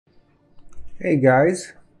Hey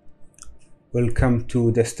guys, welcome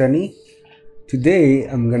to Destiny. Today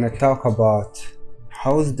I'm gonna talk about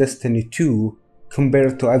how's Destiny 2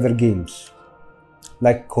 compared to other games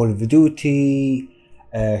like Call of Duty,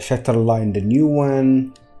 Shatterline the new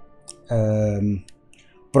one, um,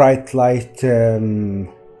 Bright Light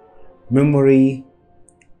Memory,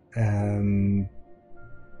 um,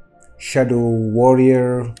 Shadow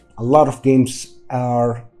Warrior. A lot of games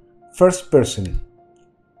are first person.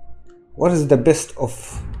 What is the best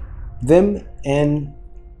of them and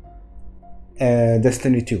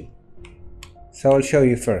Destiny 2? So I'll show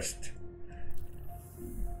you first.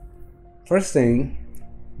 First thing,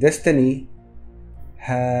 Destiny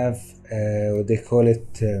have what they call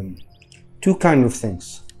it, two kind of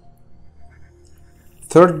things: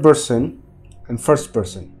 third person and first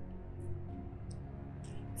person.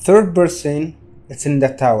 Third person, it's in the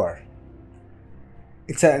tower.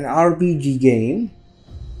 It's an RPG game,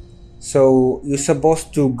 so you're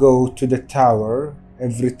supposed to go to the tower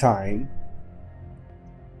every time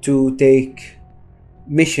to take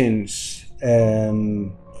missions,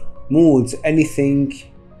 moods, anything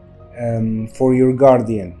for your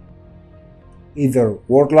guardian, either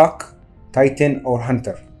warlock, titan, or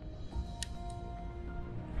hunter.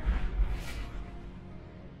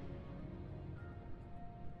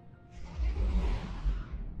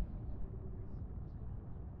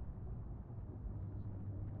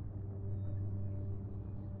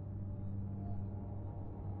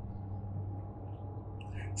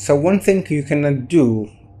 So one thing you cannot do,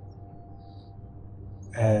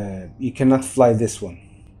 you cannot fly this one.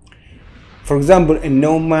 For example, in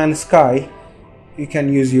No Man's Sky, you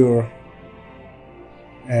can use your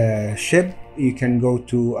ship, you can go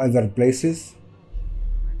to other places.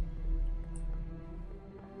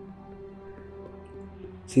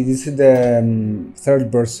 See, this is the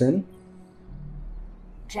third person.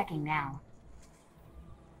 Checking now.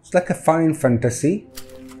 It's like a Final Fantasy.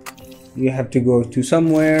 You have to go to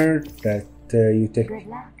somewhere that you take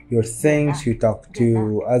your things, you talk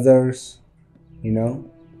to others, you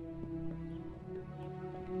know.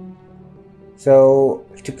 So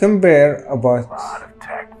to compare about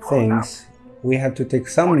things, we have to take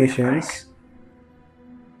some missions,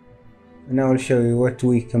 and I will show you what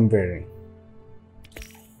we comparing.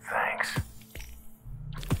 Thanks.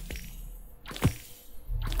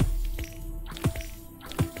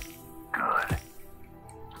 Good.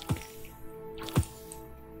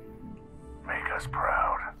 Make us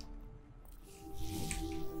proud.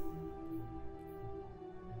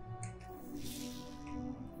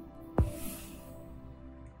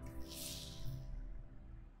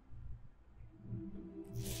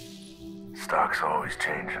 Stock's always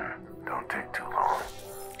changing. Don't take too long.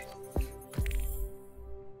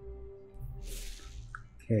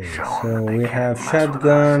 Okay, so we have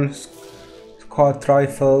shotguns, squad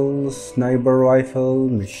rifles, sniper rifle,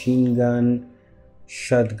 machine gun,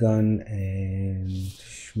 shotgun, and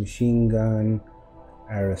machine gun,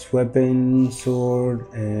 RS weapon,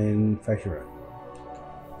 sword, and fashionable.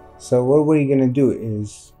 So what we're gonna do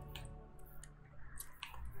is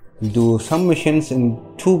do some missions in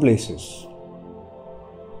two places.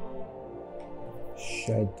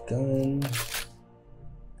 Shotgun,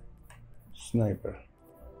 sniper.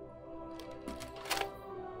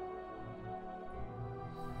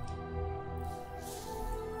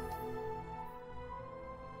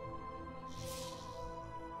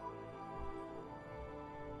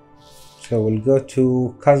 So we'll go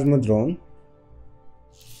to Cosmodrome,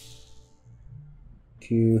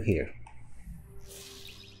 to here.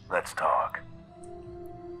 Let's talk.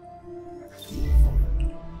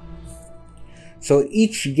 So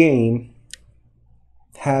each game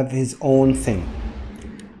have his own thing.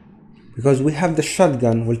 Because we have the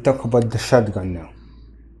shotgun, we'll talk about the shotgun now.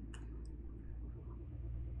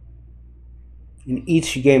 In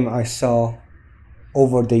each game I saw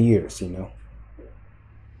over the years, you know.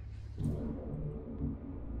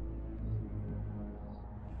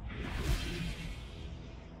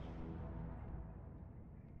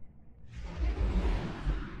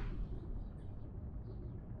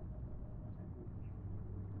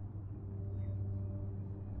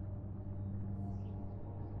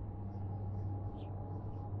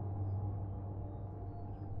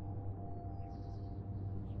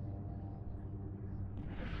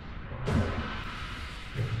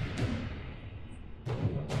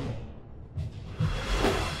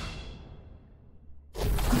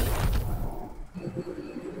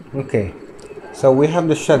 Okay, so we have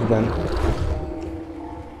the shotgun.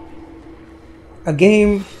 A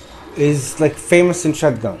game is like famous in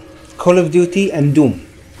shotgun: Call of Duty and Doom.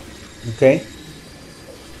 Okay,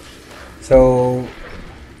 so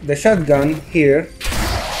the shotgun here,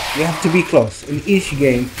 you have to be close in each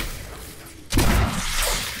game.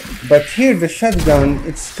 But here the shotgun,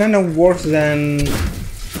 it's kind of worse than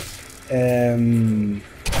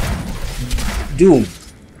Doom.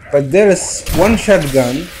 But there is one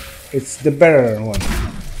shotgun, it's the better one.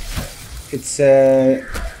 It's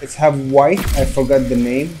have white, I forgot the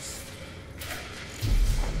names.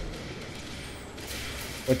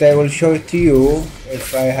 But I will show it to you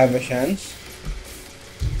if I have a chance.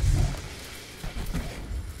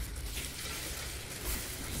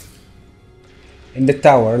 In the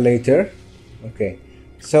tower later. Okay,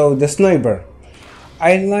 so the sniper,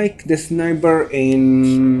 I like the sniper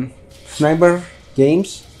in sniper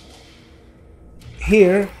games.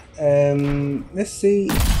 Here let's see,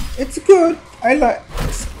 it's good. I like,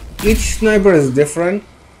 each sniper is different.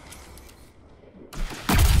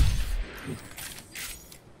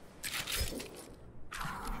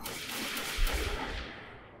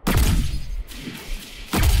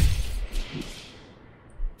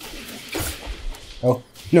 Oh,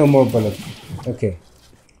 no more bullet. Okay,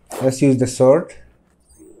 let's use the sword.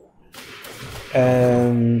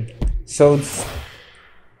 So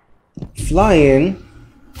flying,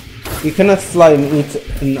 you cannot fly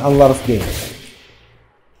in a lot of games.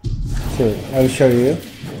 So I'll show you.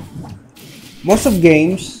 Most of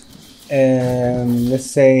games, let's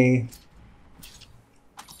say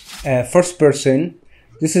first person,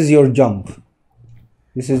 this is your jump.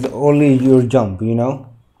 This is only your jump, you know.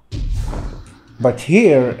 But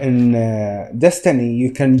here in Destiny,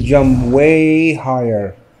 you can jump way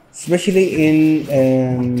higher, especially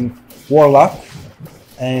in Warlock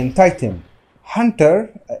and Titan. Hunter,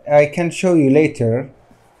 I can show you later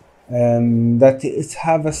that it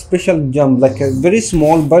have a special jump, like a very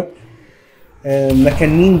small, but like a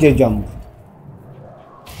ninja jump.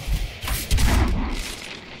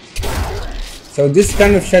 So this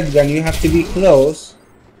kind of shotgun, you have to be close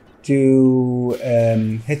to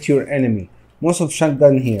hit your enemy. Most of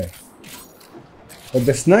shotgun here. But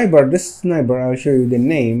the sniper, this sniper, I'll show you the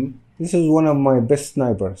name. This is one of my best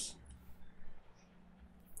snipers.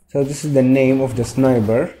 So this is the name of the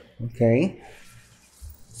sniper. Okay.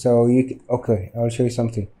 So okay, I'll show you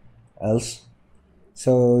something else.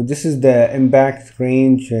 So this is the impact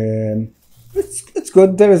range. It's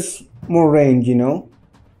good. There is more range, you know.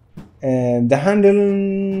 The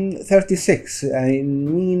handle 36. I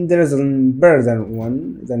mean, there is a better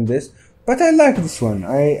than this. But I like this one.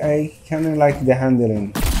 I kind of like the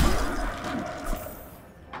handling.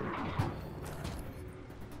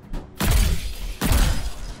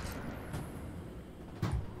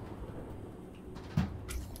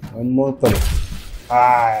 One more bullet.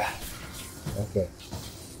 Ah, okay.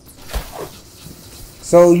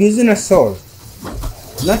 So using a sword.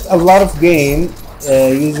 Not a lot of game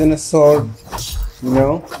using a sword, you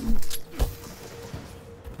know.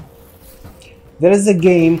 There is a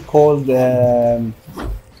game called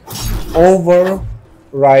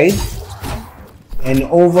Override and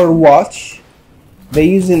Overwatch. They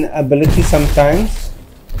use an ability sometimes,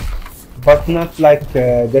 but not like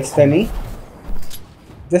Destiny.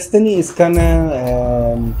 Destiny is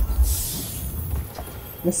kinda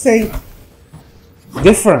let's say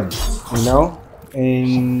different, you know,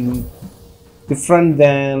 and different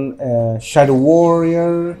than Shadow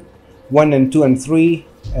Warrior 1 and 2 and 3.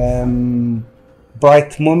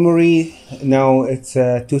 Bright Memory, now it's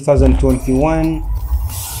 2021.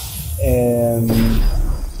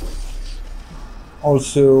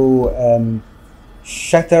 Also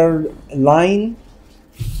Shatterline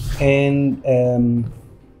and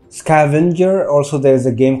Scavenger. Also there's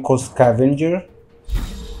a game called Scavenger.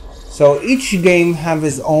 So each game have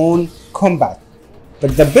its own combat,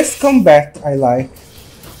 but the best combat I like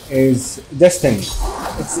is Destiny.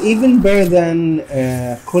 It's even better than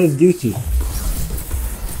Call of Duty.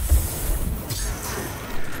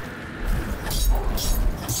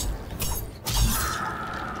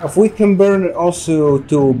 If we compare it also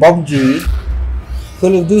to Pubg,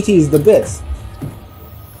 Call of Duty is the best.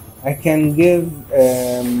 I can give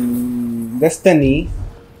Destiny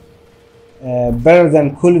better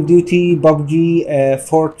than Call of Duty, Pubg,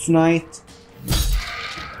 Fortnite.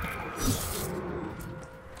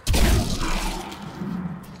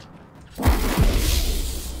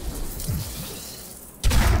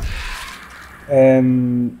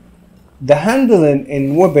 The handling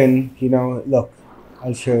in weapon, you know, look,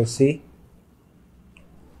 I'll show you, see?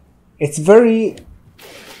 It's very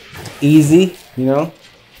easy, you know?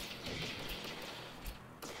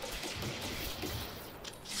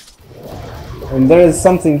 And there is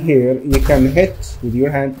something here you can hit with your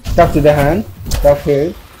hand. Tap to the hand, tap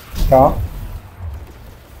here, tap.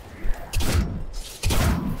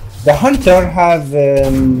 The hunter have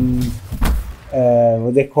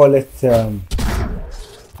what they call it, a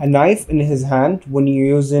knife in his hand when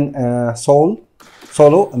you're using a solo.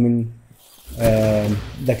 I mean,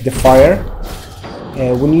 like the fire.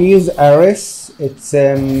 When you use Ares, it's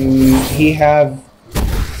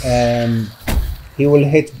he will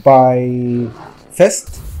hit by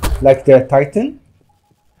fist like the Titan.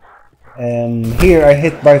 Here I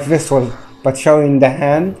hit by fist, but showing the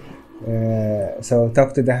hand. So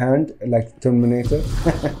talk to the hand like Terminator.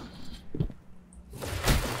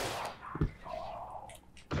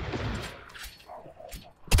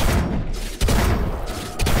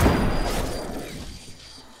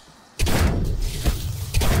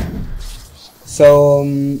 So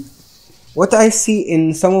what I see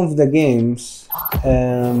in some of the games,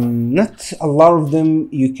 not a lot of them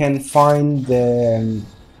you can find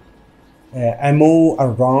ammo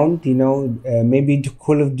around, you know, maybe the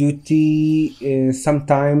Call of Duty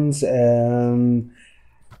sometimes. The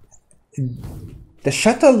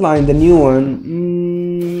Shatterline, the new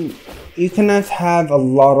one, you cannot have a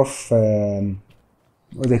lot of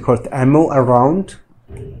what they call it, ammo around.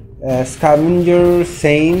 Scavenger,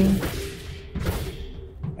 same.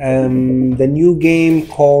 The new game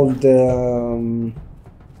called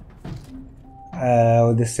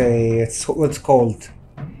what they say, it's what's called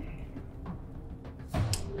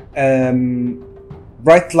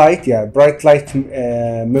bright light, yeah, bright light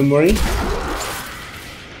memory.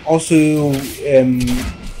 Also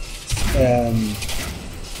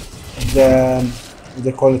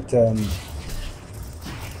they call it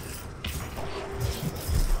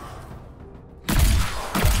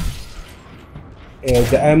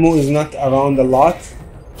the ammo is not around a lot.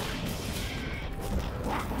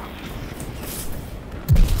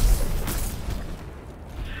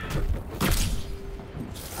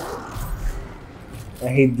 I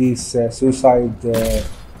hate these suicide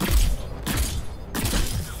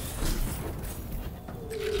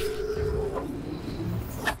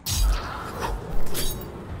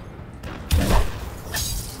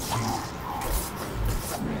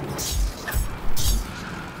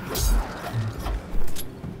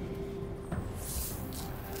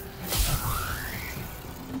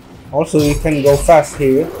also you can go fast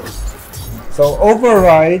here. So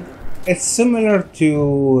override, it's similar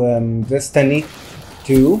to Destiny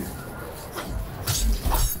 2,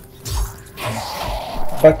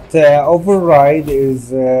 but override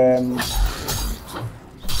is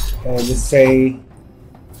let's say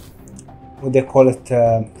what they call it,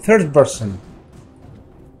 third person.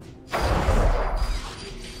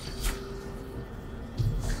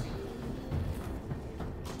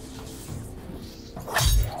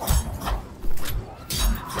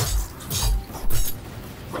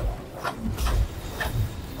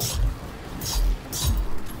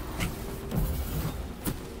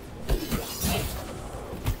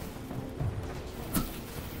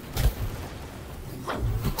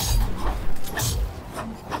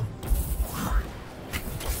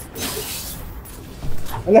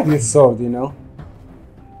 I like this sword, you know.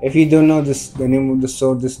 If you don't know this, the name of the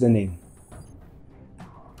sword, this is the name.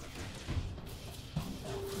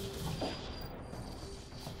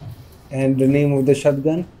 And the name of the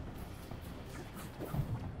shotgun.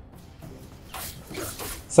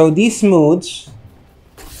 So these modes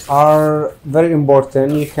are very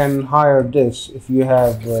important. You can hire this if you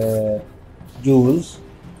have jewels.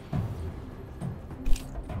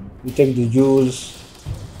 You take the jewels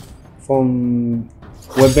from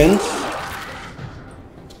weapons.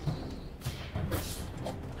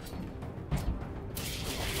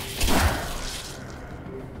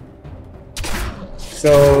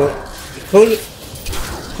 So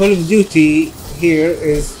Call of Duty here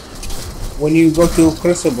is when you go to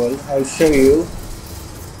Crucible. I'll show you.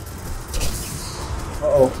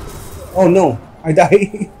 Oh no, I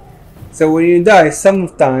die. So when you die,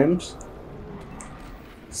 sometimes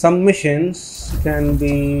some missions can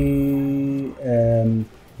be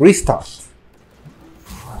restart.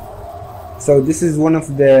 So this is one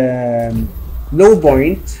of the low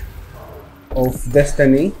point of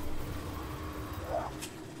Destiny.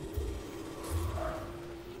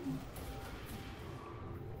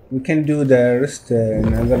 We can do the rest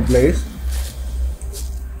in another place.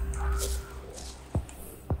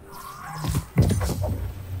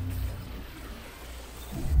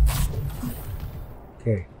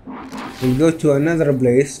 Okay, we'll go to another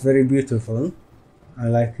place, very beautiful. I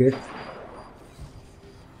like it.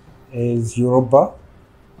 Is Europa.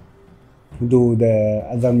 Do the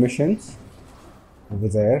other missions over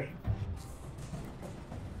there.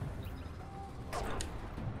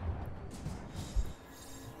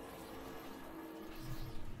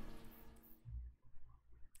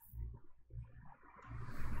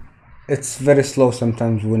 It's very slow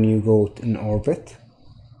sometimes when you go in orbit.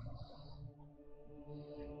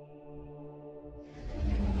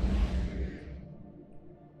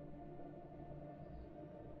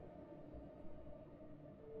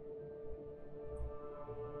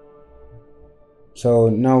 So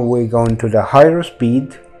now we're going to the higher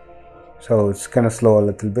speed, so it's kind of slow a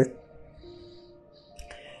little bit.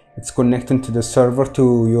 It's connecting to the server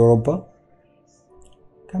to Europa.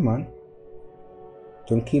 Come on,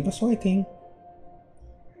 don't keep us waiting.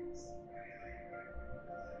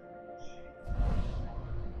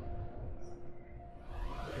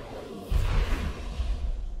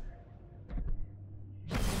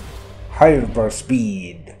 Hyper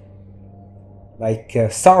speed, like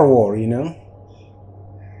Star Wars, you know.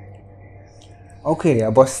 Okay,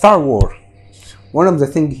 about Star Wars, one of the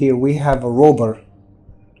things here, we have a rover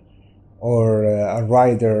or a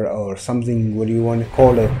rider or something, what do you want to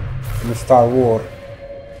call it, in Star Wars.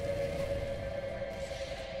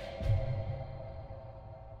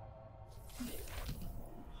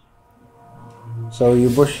 So you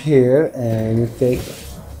push here and you take,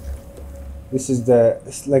 this is the,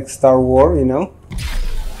 it's like Star Wars, you know.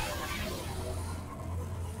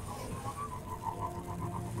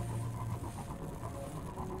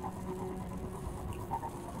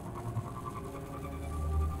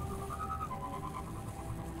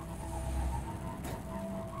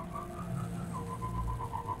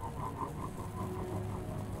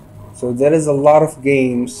 So there is a lot of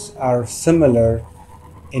games are similar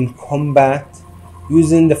in combat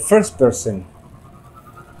using the first person.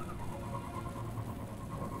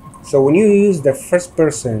 So when you use the first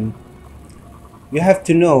person, you have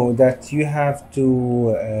to know that you have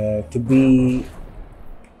to be,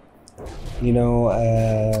 you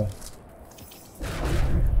know,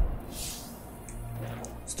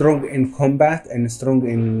 strong in combat and strong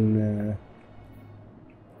in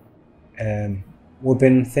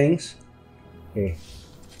weapon things. Okay,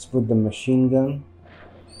 let's put the machine gun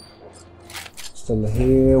still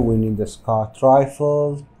here. We need the Scott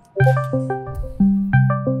rifle,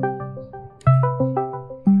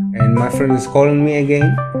 and my friend is calling me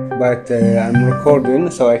again, but I'm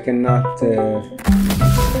recording, so I cannot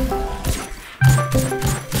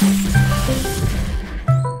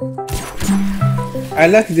I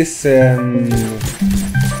like this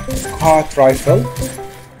Scott rifle.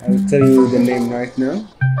 I'll tell you the name right now.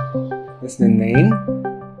 That's the name.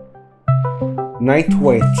 Night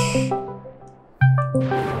Witch.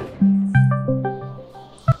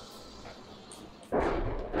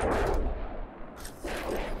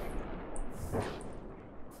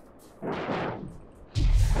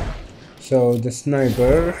 So the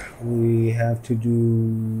sniper, we have to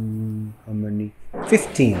do how many?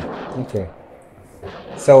 15. Okay.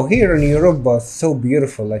 So here in Europe, it's so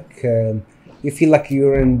beautiful. Like you feel like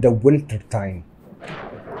you're in the winter time.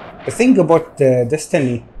 The thing about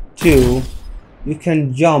Destiny 2, you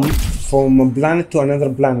can jump from a planet to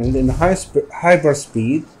another planet in hyper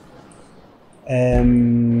speed.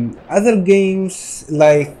 Other games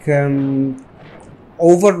like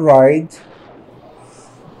Override,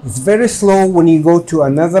 it's very slow when you go to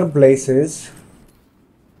another places.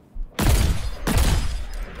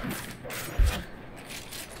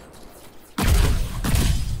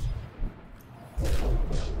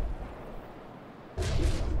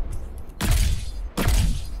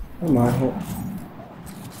 Come on.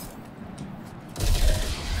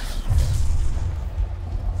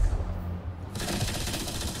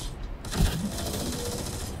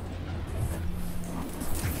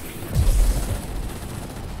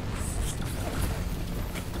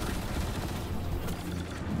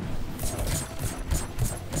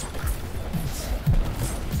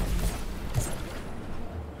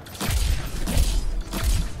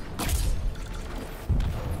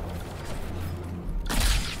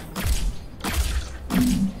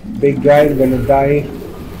 Big guy gonna die.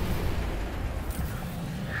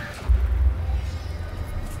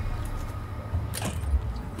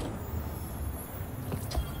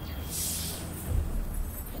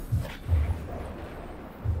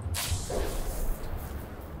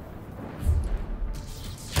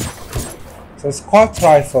 So Scott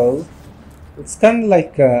rifle, it's kind of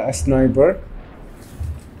like a sniper.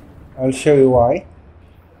 I'll show you why.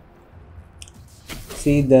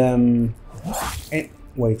 See the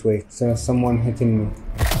wait, someone hitting me.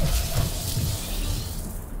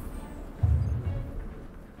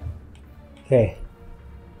 Okay.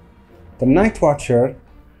 The Night Watcher,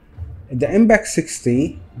 the impact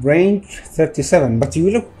 60, range 37, but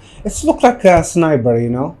it's look like a sniper, you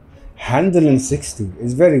know. Handling 60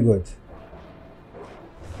 is very good.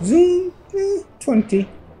 Zoom 20,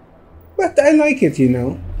 but I like it, you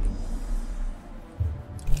know.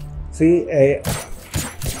 See,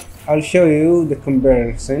 I'll show you the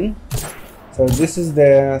comparison. So this is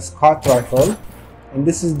the Scott rifle, and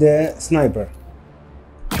this is the sniper.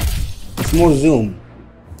 It's more zoom.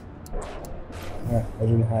 I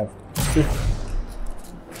don't have.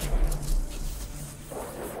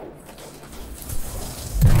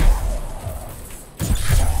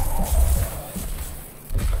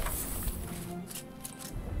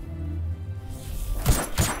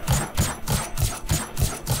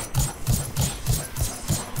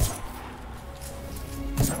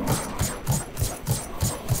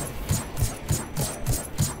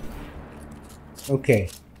 Okay,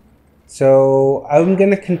 so I'm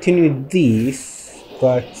gonna continue these,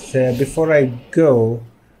 but before I go,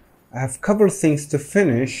 I have a couple things to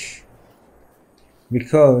finish,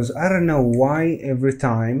 because I don't know why every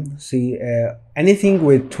time, see, anything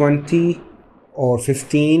with 20 or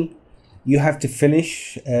 15 you have to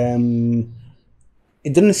finish. It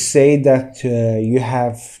didn't say that you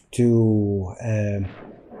have to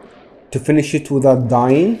finish it without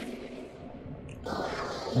dying,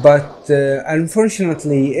 but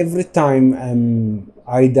unfortunately every time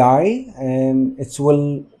I die, it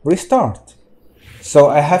will restart. So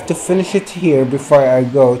I have to finish it here before I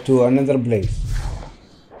go to another place.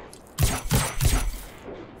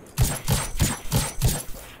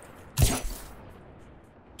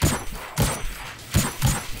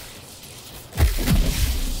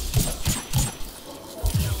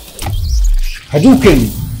 Hadouken!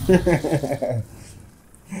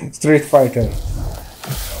 Street Fighter.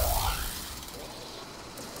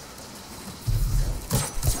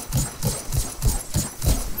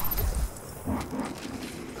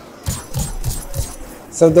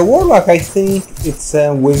 So the warlock, I think it's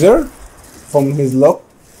a wizard from his look.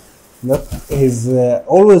 Look, he's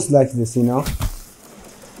always like this, you know.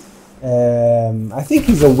 I think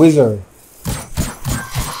he's a wizard.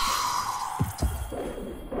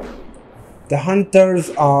 The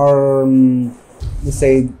hunters are, let's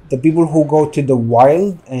say, the people who go to the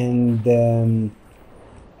wild and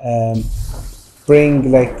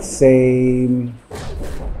bring, like, say,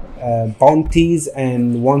 bounties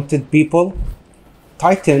and wanted people.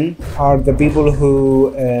 Titan are the people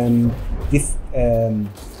who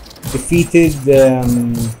defeated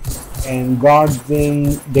and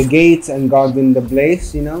guarding the gates and guarding the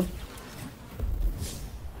place, you know.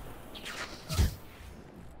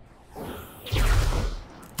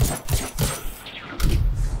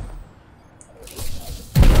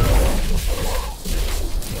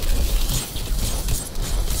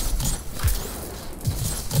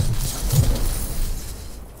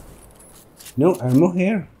 No ammo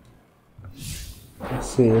here. Let's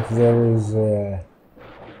see if there is.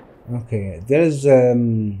 Okay, there is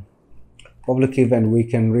public event. We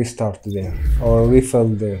can restart there or refill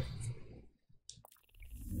there.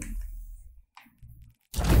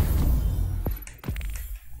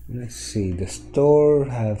 Let's see. The store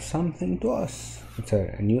have something to us. It's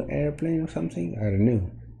a new airplane or something. I don't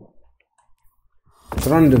know. It's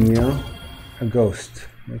random, you know. A ghost.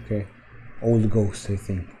 Okay, old ghost, I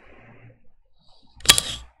think.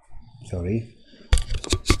 Sorry.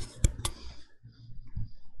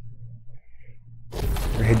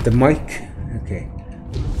 I hit the mic. Okay.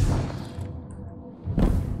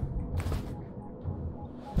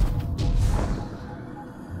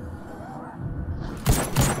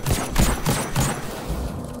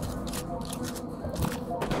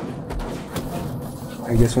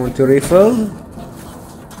 I just want to refill.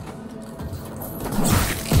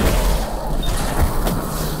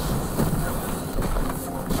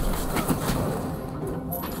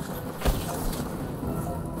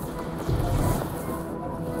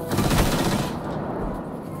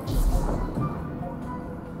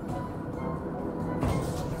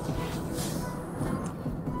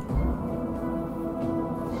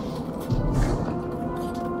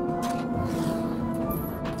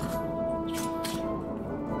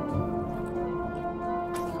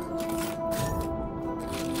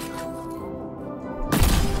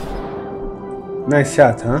 Nice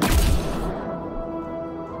shot, huh?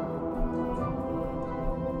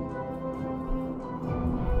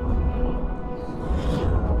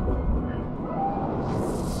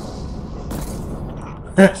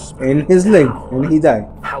 In his leg, and he died.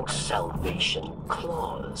 House Salvation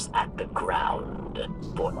claws at the ground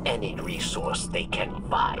for any resource they can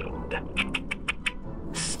find.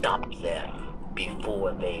 Stop them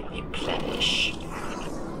before they replenish.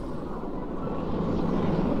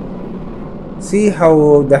 See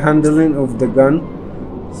how the handling of the gun.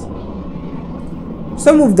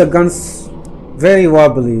 Some of the guns very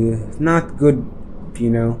wobbly, not good,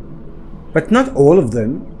 you know, but not all of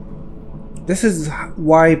them. This is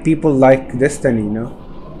why people like Destiny, you know?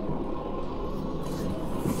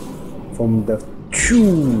 From the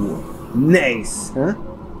two. Nice, huh?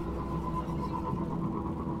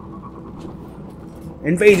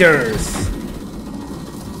 Invaders!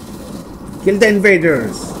 Kill the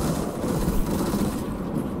invaders!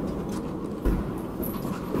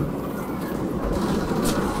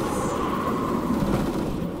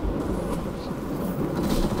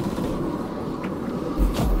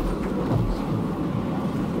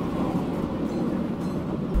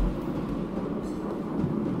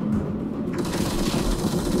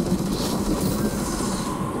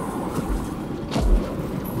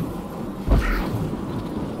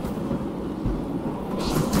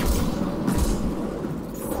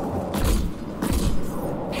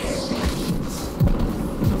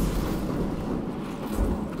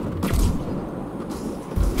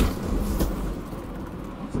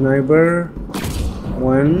 Sniper,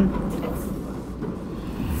 one.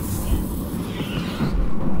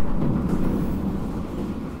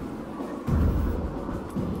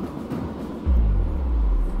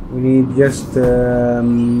 We need just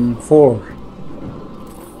 4.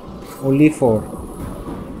 Only 4.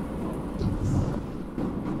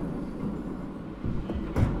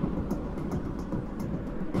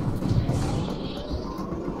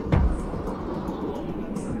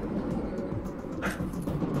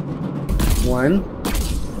 One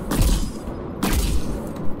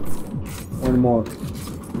more.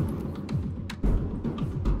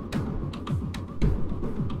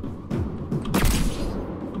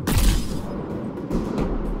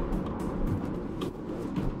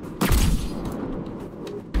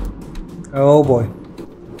 Oh boy.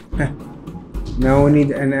 Now we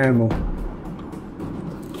need an ammo.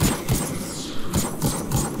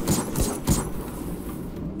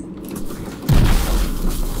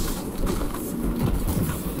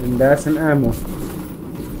 And that's an ammo.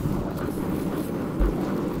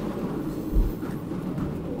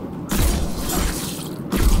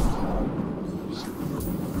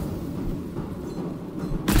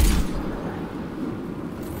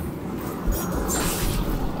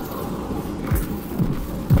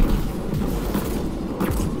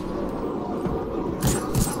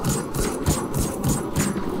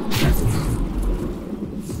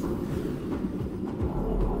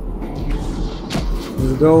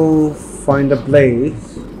 Let's go find a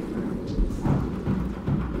place.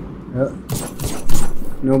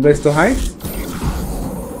 No place to hide?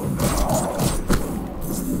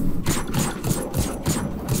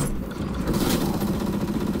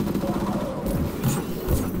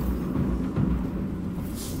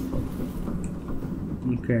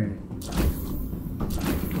 Okay.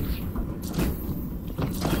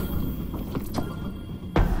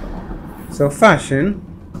 So fashion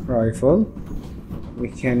rifle, we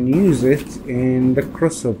can use it in the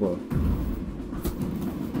crucible.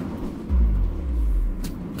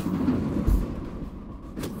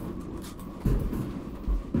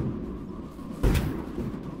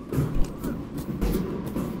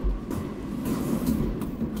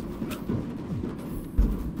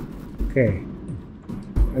 Okay,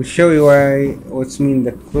 I'll show you what's mean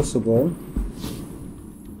the crucible.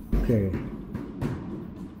 Okay,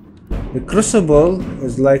 the crucible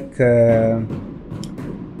is like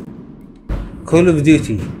Call of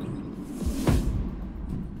Duty.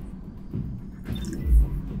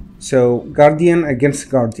 So Guardian against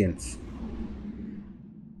Guardians.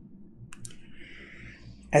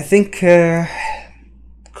 I think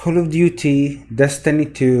Call of Duty, Destiny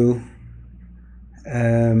 2,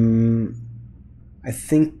 I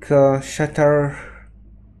think Shatterline,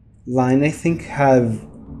 I think, have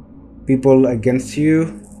people against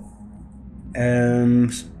you.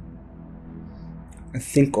 I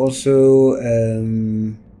think also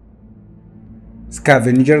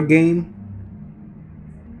scavenger game.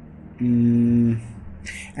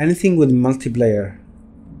 Anything with multiplayer.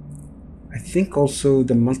 I think also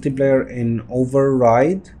the multiplayer in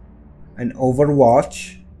Override and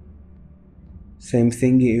Overwatch. Same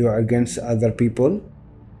thing, you are against other people.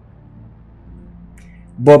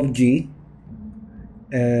 Pubg.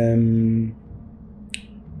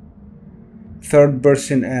 Third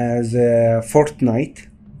person as Fortnite.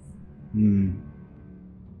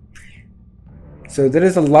 So there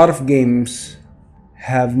is a lot of games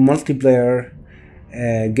have multiplayer,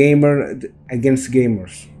 gamer against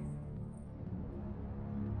gamers.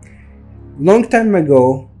 Long time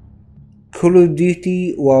ago, Call of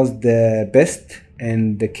Duty was the best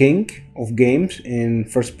and the king of games in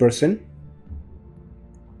first person.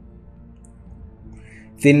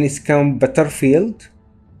 Then it's come Battlefield,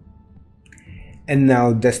 and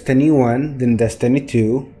now Destiny 1, then Destiny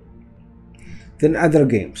 2. than other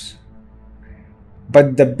games.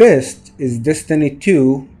 But the best is Destiny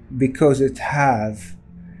 2 because it have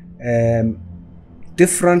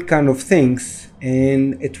different kind of things,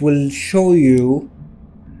 and it will show you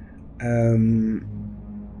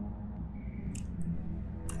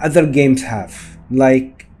other games have.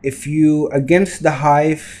 Like if you against the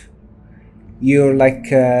Hive, you're like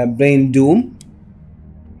playing Doom.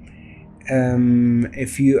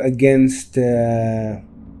 If you against the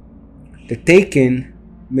Taken,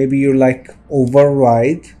 maybe you're like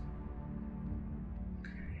Override.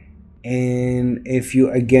 And if you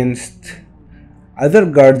against other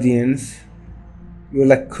Guardians, you're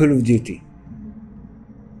like Call of Duty.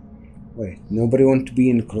 Wait, nobody want to be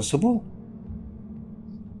in Crucible?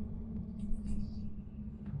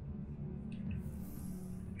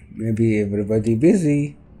 Maybe everybody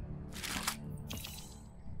busy.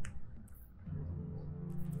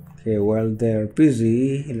 Okay, while they're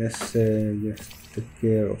busy, let's just take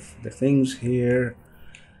care of the things here.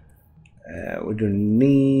 We don't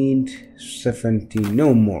need 70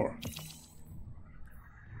 no more.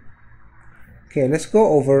 Okay, let's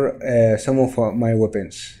go over some of my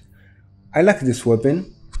weapons. I like this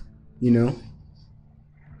weapon, you know,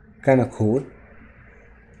 kinda cool.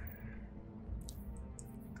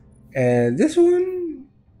 This one,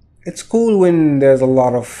 it's cool when there's a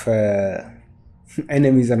lot of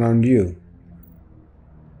enemies around you.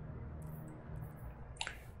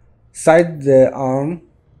 Side arm,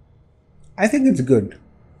 I think it's good,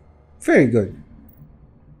 very good.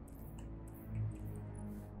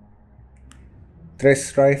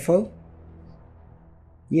 Trace rifle,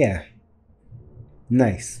 yeah,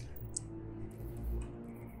 nice.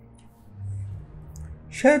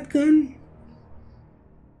 Shotgun,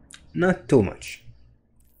 not too much.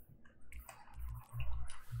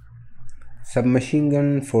 Submachine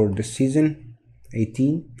gun for the season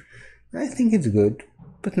 18, I think it's good,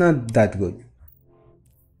 but not that good.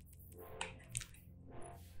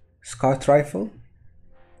 Scout rifle,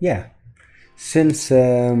 yeah, since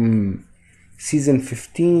season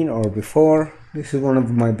 15 or before, this is one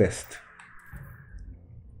of my best.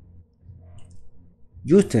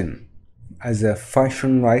 Juten as a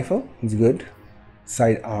fashion rifle is good.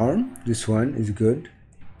 Sidearm, this one is good.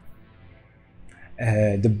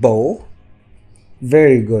 The bow,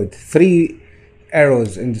 very good. 3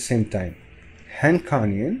 arrows in the same time. Hand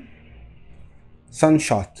canyon,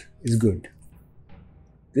 sunshot is good.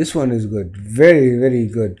 This one is good, very, very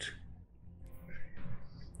good.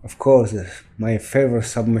 Of course, my favorite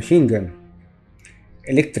submachine gun,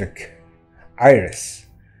 electric, iris,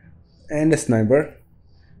 and a sniper.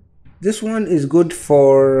 This one is good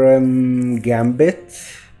for gambit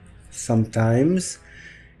sometimes,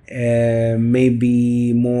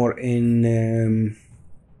 maybe more in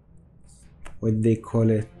what they call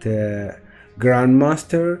it,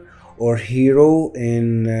 grandmaster or hero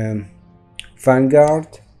in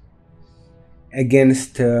Vanguard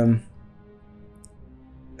against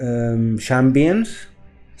champions,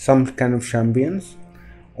 some kind of champions.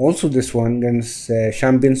 Also this one against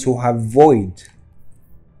champions who have void.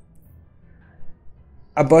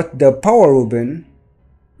 About the power weapon,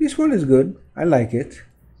 this one is good, I like it.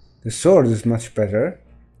 The sword is much better,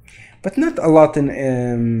 but not a lot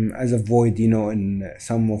in as a void, you know, in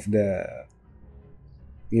some of the,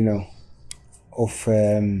 you know, of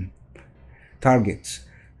targets.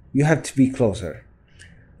 You have to be closer.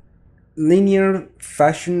 Linear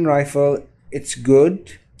fashion rifle, it's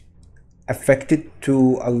good, affected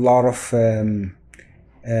to a lot of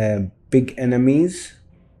big enemies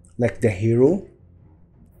like the hero.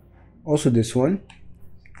 Also this one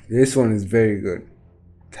is very good.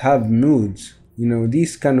 It have moods, you know,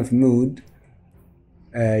 these kind of mood,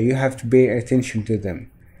 you have to pay attention to them.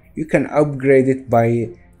 You can upgrade it by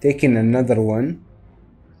taking another one.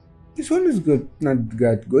 This one is good, not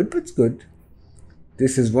that good, but it's good.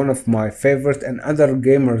 This is one of my favorite, and other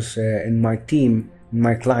gamers in my team, in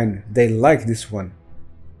my clan, they like this one.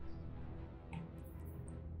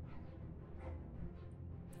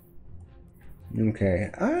 Okay,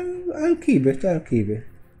 I'll keep it,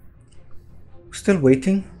 Still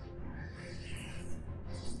waiting.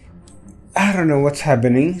 I don't know what's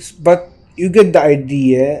happening, but you get the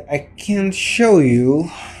idea. I can show you.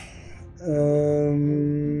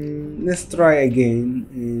 Let's try again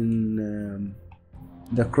in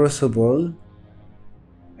the Crucible.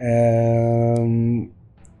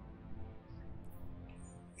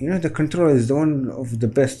 You know, the controller is the one of the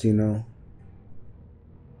best, you know.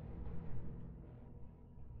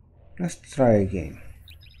 Let's try again.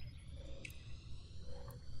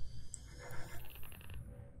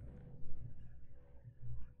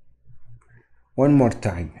 one more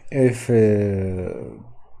time. If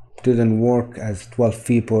didn't work as 12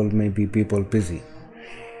 people, maybe people busy.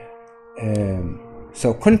 So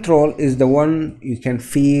control is the one you can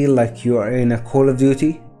feel like you are in a Call of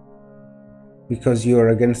Duty because you are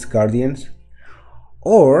against Guardians,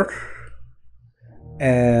 or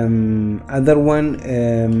other one,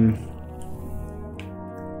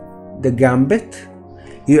 the Gambit.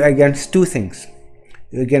 You're against two things.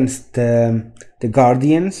 You're against the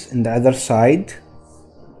Guardians on the other side,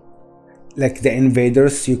 like the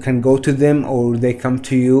invaders. You can go to them or they come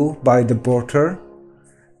to you by the border,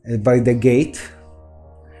 by the gate,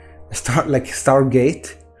 like Stargate,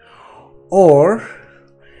 or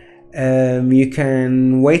you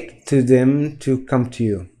can wait to them to come to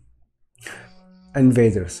you,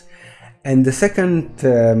 invaders. And the second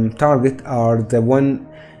target are the one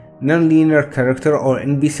non-linear character or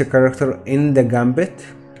NPC character in the Gambit,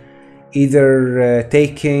 either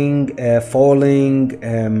taking, falling,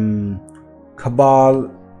 cabal,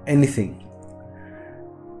 anything.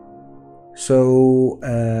 So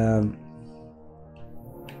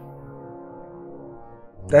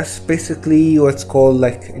that's basically what's called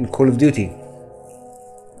like in Call of Duty.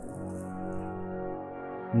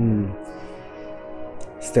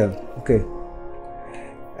 Still, okay.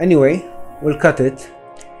 Anyway, we'll cut it.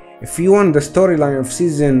 If you want the storyline of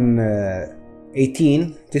season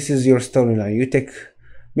 18, this is your storyline. You take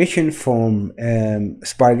mission from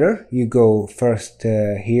Spider. You go first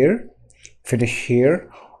here, finish here,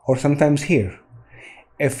 or sometimes here.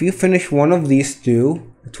 If you finish one of these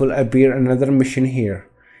two, it will appear another mission here.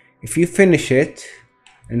 If you finish it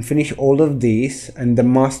and finish all of these and the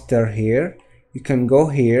master here, you can go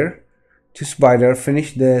here to Spider,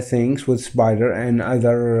 finish the things with Spider and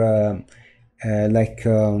other like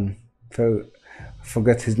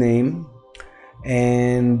forget his name,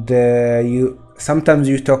 and you sometimes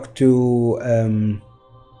you talk to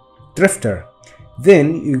Drifter.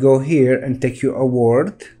 Then you go here and take your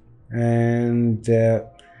award, and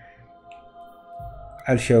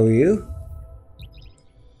I'll show you.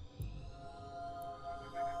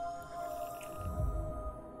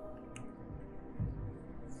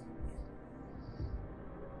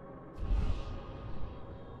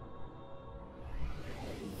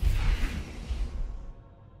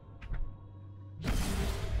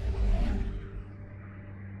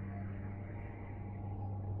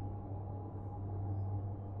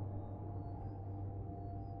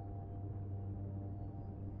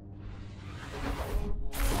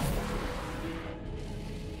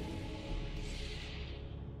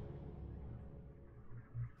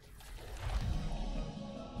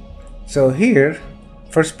 So here,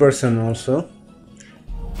 first person also.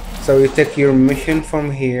 So you take your mission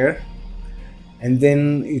from here, and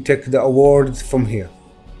then you take the awards from here.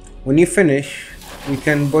 When you finish, you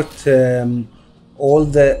can put all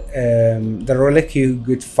the relic you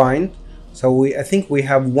could find. So I think we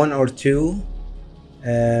have one or two.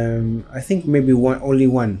 I think maybe only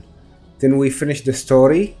one. Then we finish the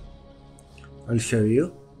story. I'll show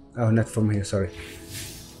you. Oh, not from here, sorry.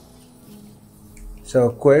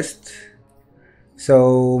 So quest.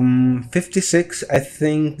 So 56. I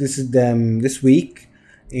think this is this week.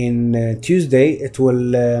 In Tuesday it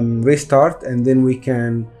will restart, and then we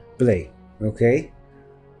can play. Okay.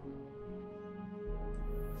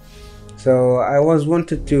 So I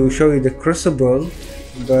wanted to show you the Crucible,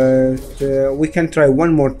 but we can try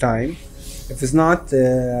one more time. If it's not,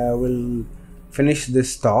 we'll finish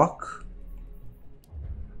this talk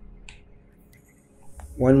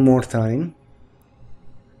one more time.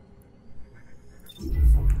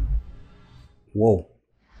 Whoa.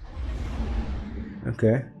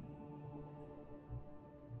 Okay.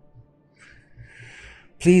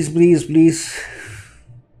 Please, please, please.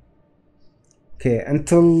 Okay,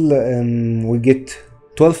 until we get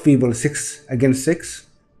 12 people, 6 against 6,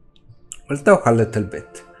 we'll talk a little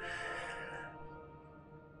bit.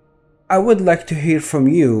 I would like to hear from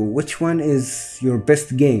you, which one is your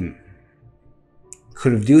best game?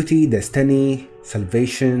 Call of Duty, Destiny,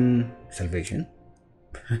 Salvation?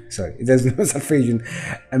 Sorry, there's no Salvation.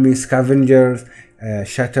 I mean Scavengers,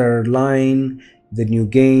 Shatterline, the new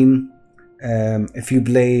game. If you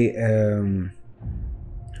play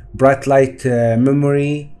Bright Light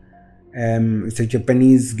Memory, it's a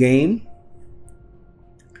Japanese game.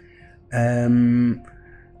 I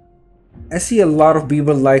see a lot of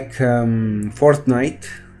people like Fortnite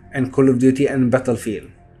and Call of Duty and Battlefield.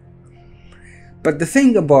 But the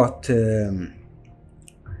thing about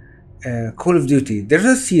Call of Duty, there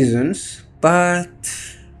are seasons,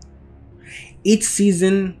 but each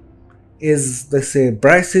season is, let's say,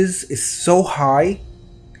 prices is so high.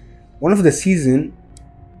 One of the season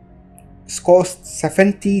cost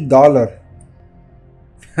 $70.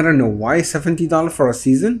 I don't know why $70 for a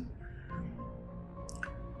season.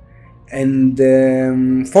 And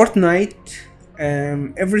Fortnite,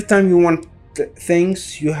 every time you want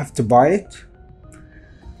things, you have to buy it.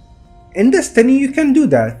 In Destiny, you can do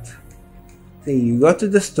that. So you go to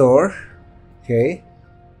the store, okay,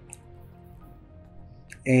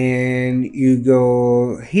 and you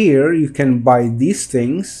go here, you can buy these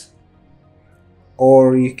things,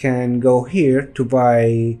 or you can go here to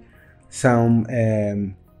buy some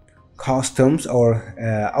costumes or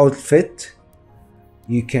outfit.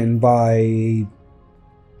 You can buy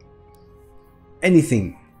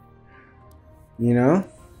anything, you know,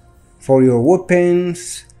 for your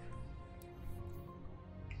weapons.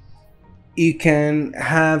 You can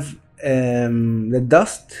have the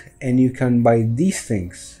dust, and you can buy these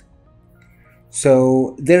things.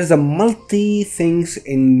 So there's a multi things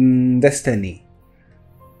in Destiny.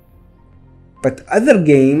 But other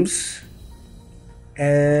games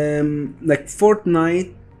like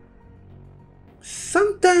Fortnite,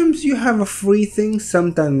 sometimes you have a free thing,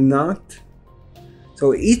 sometimes not.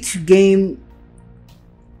 So each game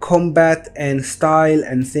combat and style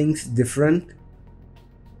and things different,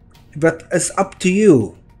 but it's up to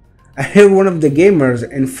you. I hear one of the gamers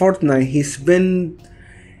in Fortnite, he spent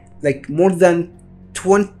like more than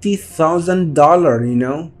 $20,000, you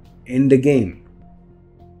know, in the game.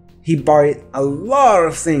 He bought a lot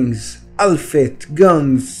of things, outfit,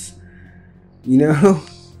 guns, you know.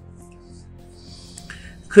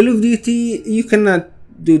 Call of Duty, you cannot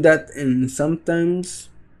do that in sometimes,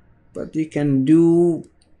 but you can do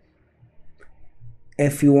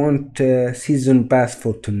if you want season pass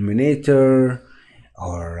for Terminator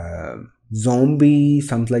or zombie,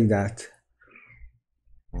 something like that.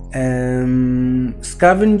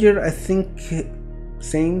 Scavenger, I think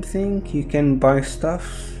same thing, you can buy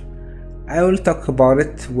stuff. I will talk about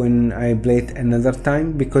it when I play it another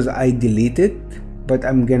time, because I deleted, but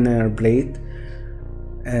I'm gonna play it.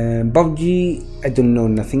 Pubg, I don't know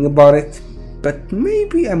nothing about it, but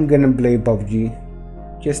maybe I'm gonna play Pubg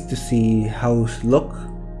just to see how it look.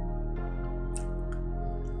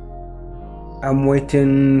 I'm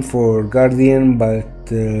waiting for Guardian, but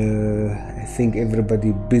I think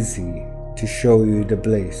everybody busy to show you the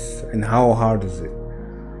place. And how hard is it?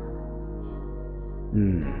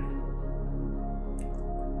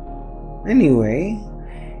 Anyway,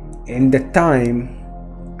 in the time,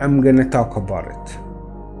 I'm gonna talk about it.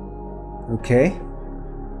 Okay?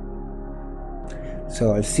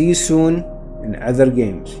 So I'll see you soon in other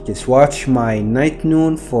games. Just watch my night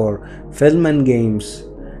noon for Film and Games,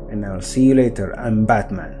 and I'll see you later. I'm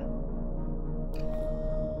Batman.